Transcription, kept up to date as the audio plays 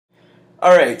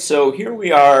Alright, so here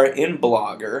we are in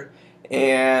Blogger,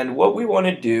 and what we want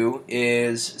to do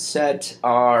is set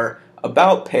our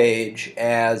About page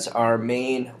as our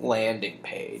main landing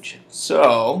page.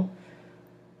 So,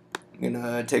 I'm going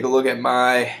to take a look at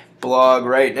my blog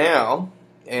right now,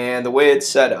 and the way it's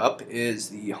set up is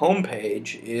the home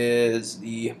page is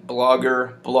the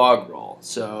Blogger blog roll.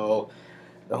 So,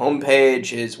 the home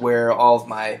page is where all of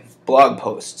my blog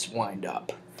posts wind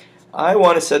up. I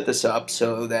want to set this up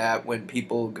so that when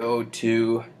people go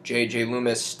to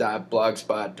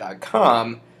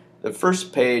jjloomis.blogspot.com, the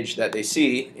first page that they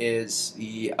see is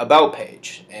the About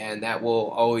page, and that will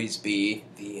always be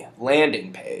the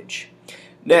landing page.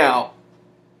 Now,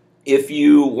 if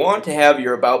you want to have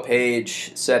your About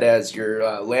page set as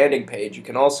your landing page, you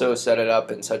can also set it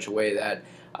up in such a way that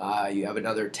you have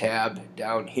another tab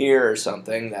down here or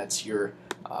something that's your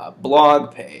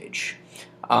blog page.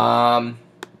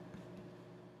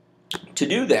 To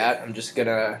do that, I'm just going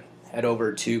to head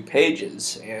over to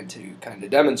Pages, and to kind of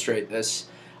demonstrate this,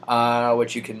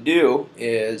 what you can do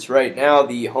is right now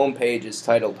the home page is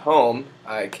titled Home.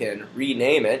 I can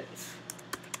rename it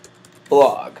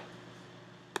Blog.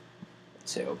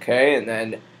 Say OK, and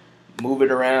then move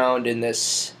it around in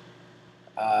this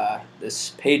this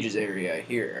Pages area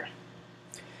here.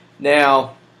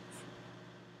 Now,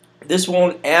 this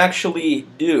won't actually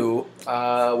do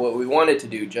what we want it to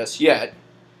do just yet.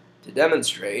 To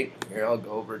demonstrate, here I'll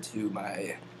go over to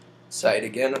my site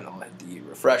again and I'll hit the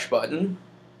refresh button.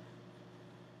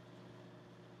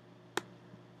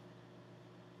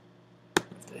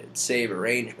 Hit save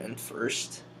arrangement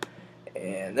first,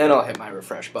 and then I'll hit my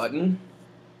refresh button.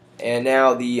 And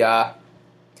now the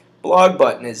blog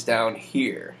button is down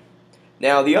here.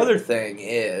 Now the other thing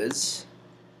is,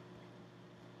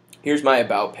 here's my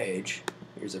About page.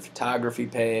 Here's a photography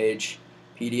page,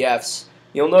 PDFs.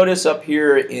 You'll notice up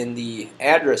here in the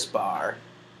address bar,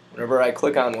 whenever I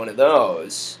click on one of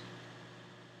those,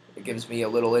 it gives me a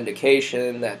little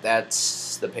indication that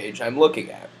that's the page I'm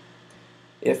looking at.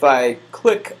 If I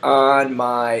click on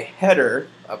my header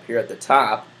up here at the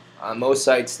top, on most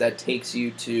sites that takes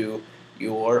you to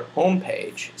your home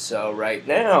page. So right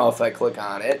now, if I click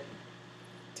on it, it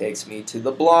takes me to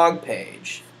the blog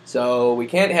page. So we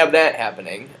can't have that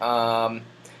happening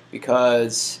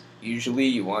because usually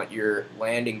you want your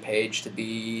landing page to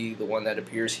be the one that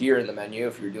appears here in the menu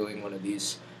if you're doing one of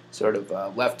these sort of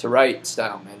left to right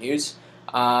style menus.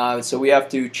 So we have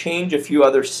to change a few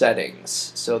other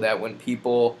settings so that when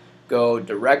people go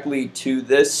directly to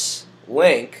this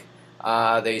link,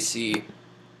 they see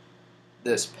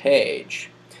this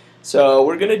page. So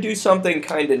we're going to do something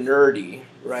kind of nerdy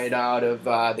right out of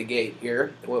the gate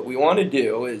here. What we want to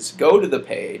do is go to the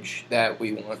page that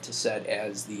we want to set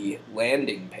as the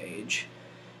landing page,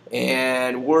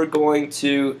 and we're going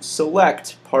to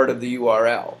select part of the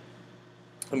URL.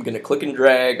 I'm going to click and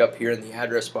drag up here in the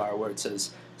address bar where it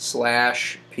says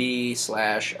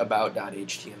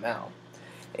 /p/about.html,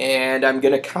 and I'm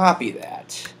going to copy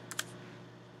that,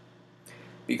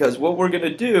 because what we're going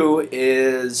to do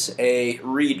is a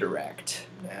redirect.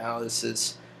 Now this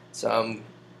is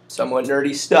somewhat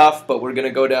nerdy stuff, but we're going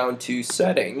to go down to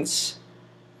Settings,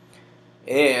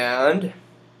 and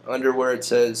under where it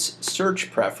says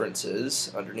Search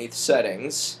Preferences, underneath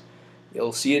Settings,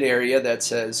 you'll see an area that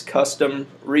says Custom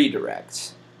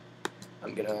Redirects.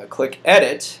 I'm going to click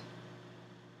Edit,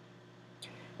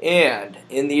 and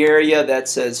in the area that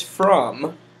says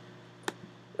From,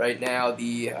 right now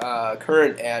the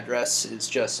current address is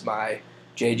just my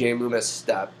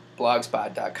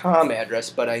jjloomis.blogspot.com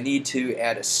address, but I need to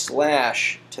add a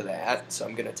slash to that, so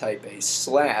I'm going to type a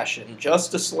slash and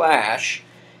just a slash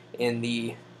in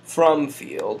the From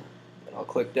field, and I'll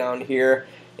click down here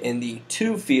in the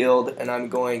To field, and I'm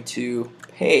going to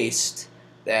paste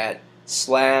that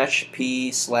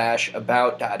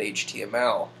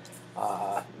 /p/about.html.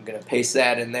 I'm going to paste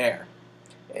that in there,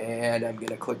 and I'm going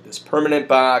to click this permanent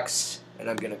box, and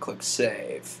I'm going to click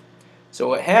Save. So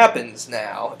what happens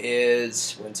now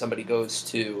is when somebody goes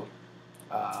to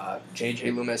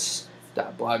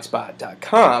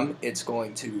jjloomis.blogspot.com, it's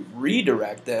going to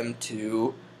redirect them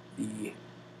to the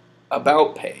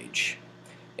About page.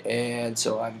 And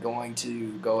so I'm going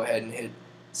to go ahead and hit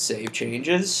Save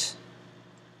Changes.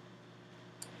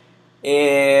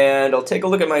 And I'll take a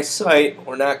look at my site.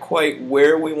 We're not quite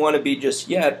where we want to be just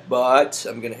yet, but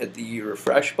I'm going to hit the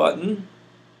refresh button.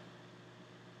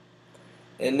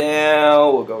 And now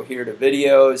we'll go here to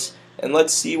videos, and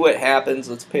let's see what happens.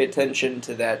 Let's pay attention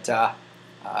to that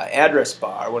address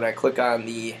bar when I click on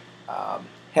the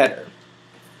header.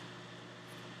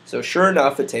 So sure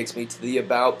enough, it takes me to the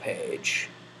About page,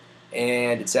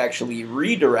 and it's actually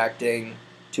redirecting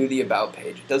to the About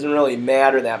page. It doesn't really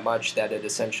matter that much that it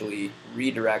essentially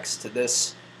redirects to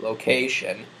this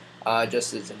location.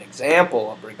 Just as an example,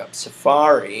 I'll bring up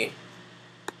Safari,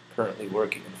 currently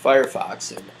working in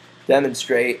Firefox, and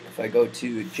demonstrate. If I go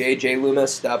to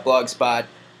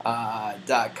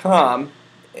jjloomis.blogspot.com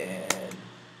and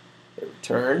hit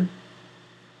return,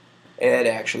 it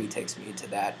actually takes me to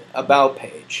that About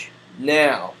page.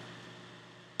 Now,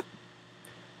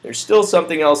 there's still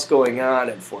something else going on,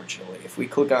 unfortunately. If we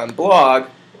click on Blog,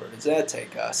 where does that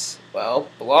take us? Well,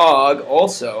 Blog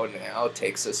also now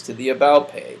takes us to the About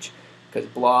page, because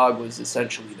Blog was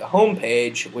essentially the home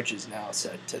page, which is now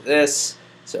set to this.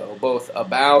 So both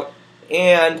About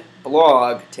and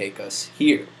Blog take us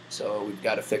here. So we've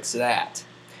got to fix that.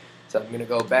 So I'm going to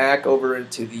go back over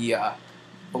into the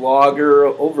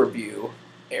Blogger overview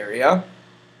area,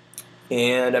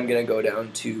 and I'm going to go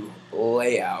down to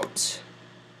Layout.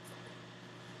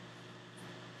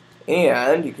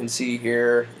 And you can see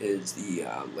here is the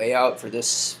layout for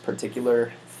this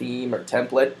particular theme or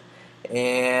template.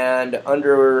 And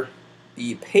under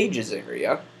the Pages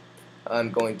area, I'm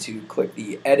going to click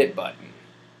the Edit button.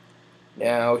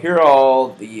 Now, here are all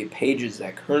the pages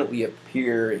that currently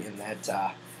appear in that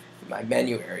my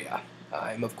menu area.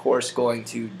 I'm of course going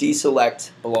to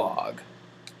deselect Blog.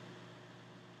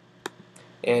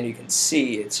 And you can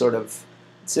see it's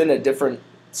in a different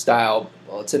style.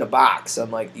 Well, it's in a box,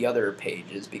 unlike the other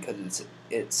pages, because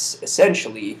it's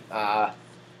essentially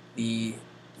the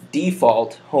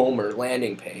default home or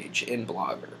landing page in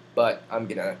Blogger. But I'm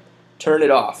gonna turn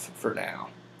it off for now,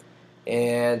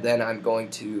 and then I'm going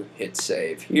to hit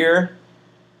save here,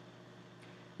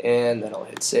 and then I'll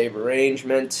hit save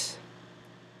arrangement,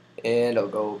 and I'll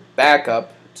go back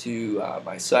up to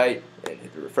my site and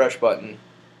hit the refresh button.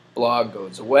 Blog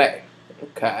goes away.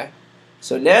 Okay.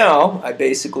 So now I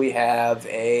basically have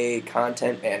a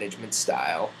content management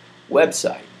style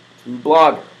website through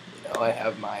Blogger. I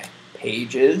have my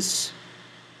pages.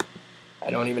 I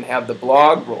don't even have the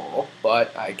blog role,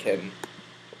 but I can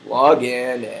log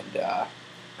in and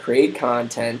create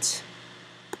content,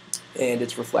 and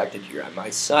it's reflected here on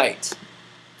my site.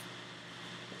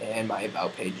 And my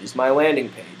About page is my landing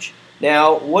page.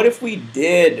 Now, what if we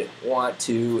did want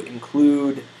to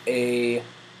include a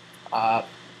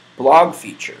blog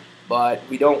feature, but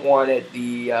we don't want it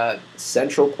the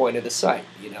central point of the site?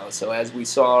 So as we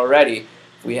saw already,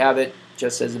 if we have it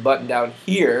just as a button down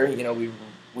here,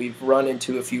 we've run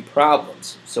into a few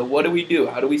problems. So what do?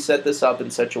 How do we set this up in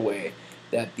such a way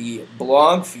that the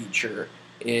blog feature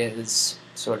is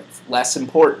sort of less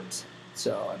important?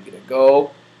 So I'm going to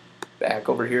go back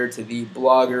over here to the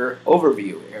Blogger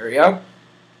overview area,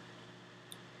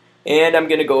 and I'm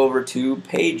going to go over to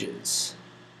Pages.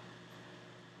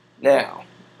 Now,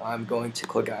 I'm going to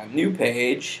click on New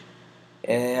Page,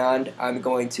 and I'm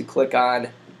going to click on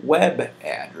Web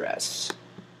Address.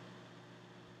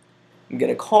 I'm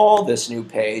going to call this new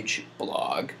page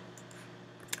Blog,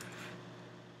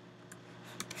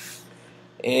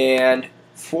 and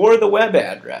for the web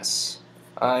address,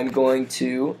 I'm going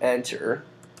to enter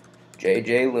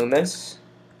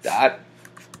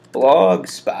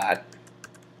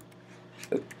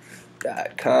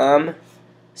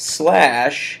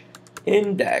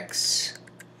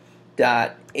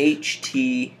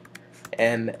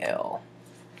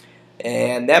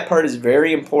And that part is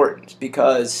very important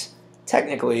because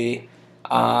technically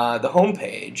the home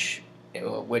page,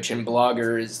 which in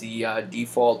Blogger is the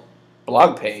default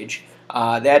blog page,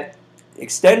 that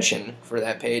extension for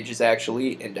that page is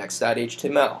actually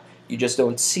index.html. You just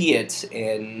don't see it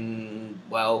in,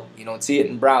 well, you don't see it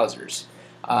in browsers.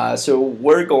 So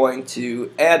we're going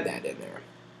to add that in there,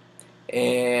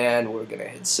 and we're going to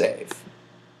hit save.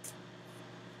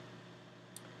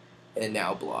 And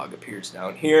now Blog appears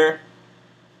down here,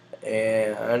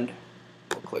 and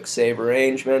we'll click Save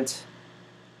Arrangement,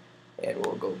 and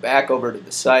we'll go back over to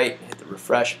the site and hit the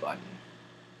refresh button.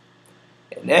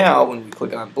 And now when we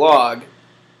click on Blog,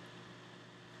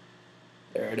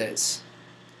 there it is.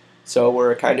 So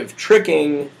we're kind of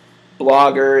tricking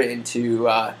Blogger into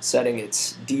setting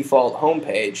its default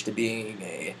homepage to being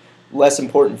a less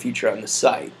important feature on the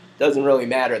site. Doesn't really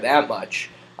matter that much,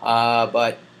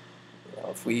 but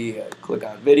if we click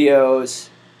on videos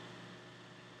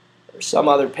or some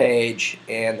other page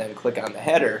and then click on the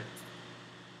header,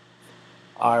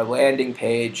 our landing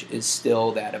page is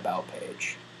still that About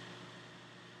page.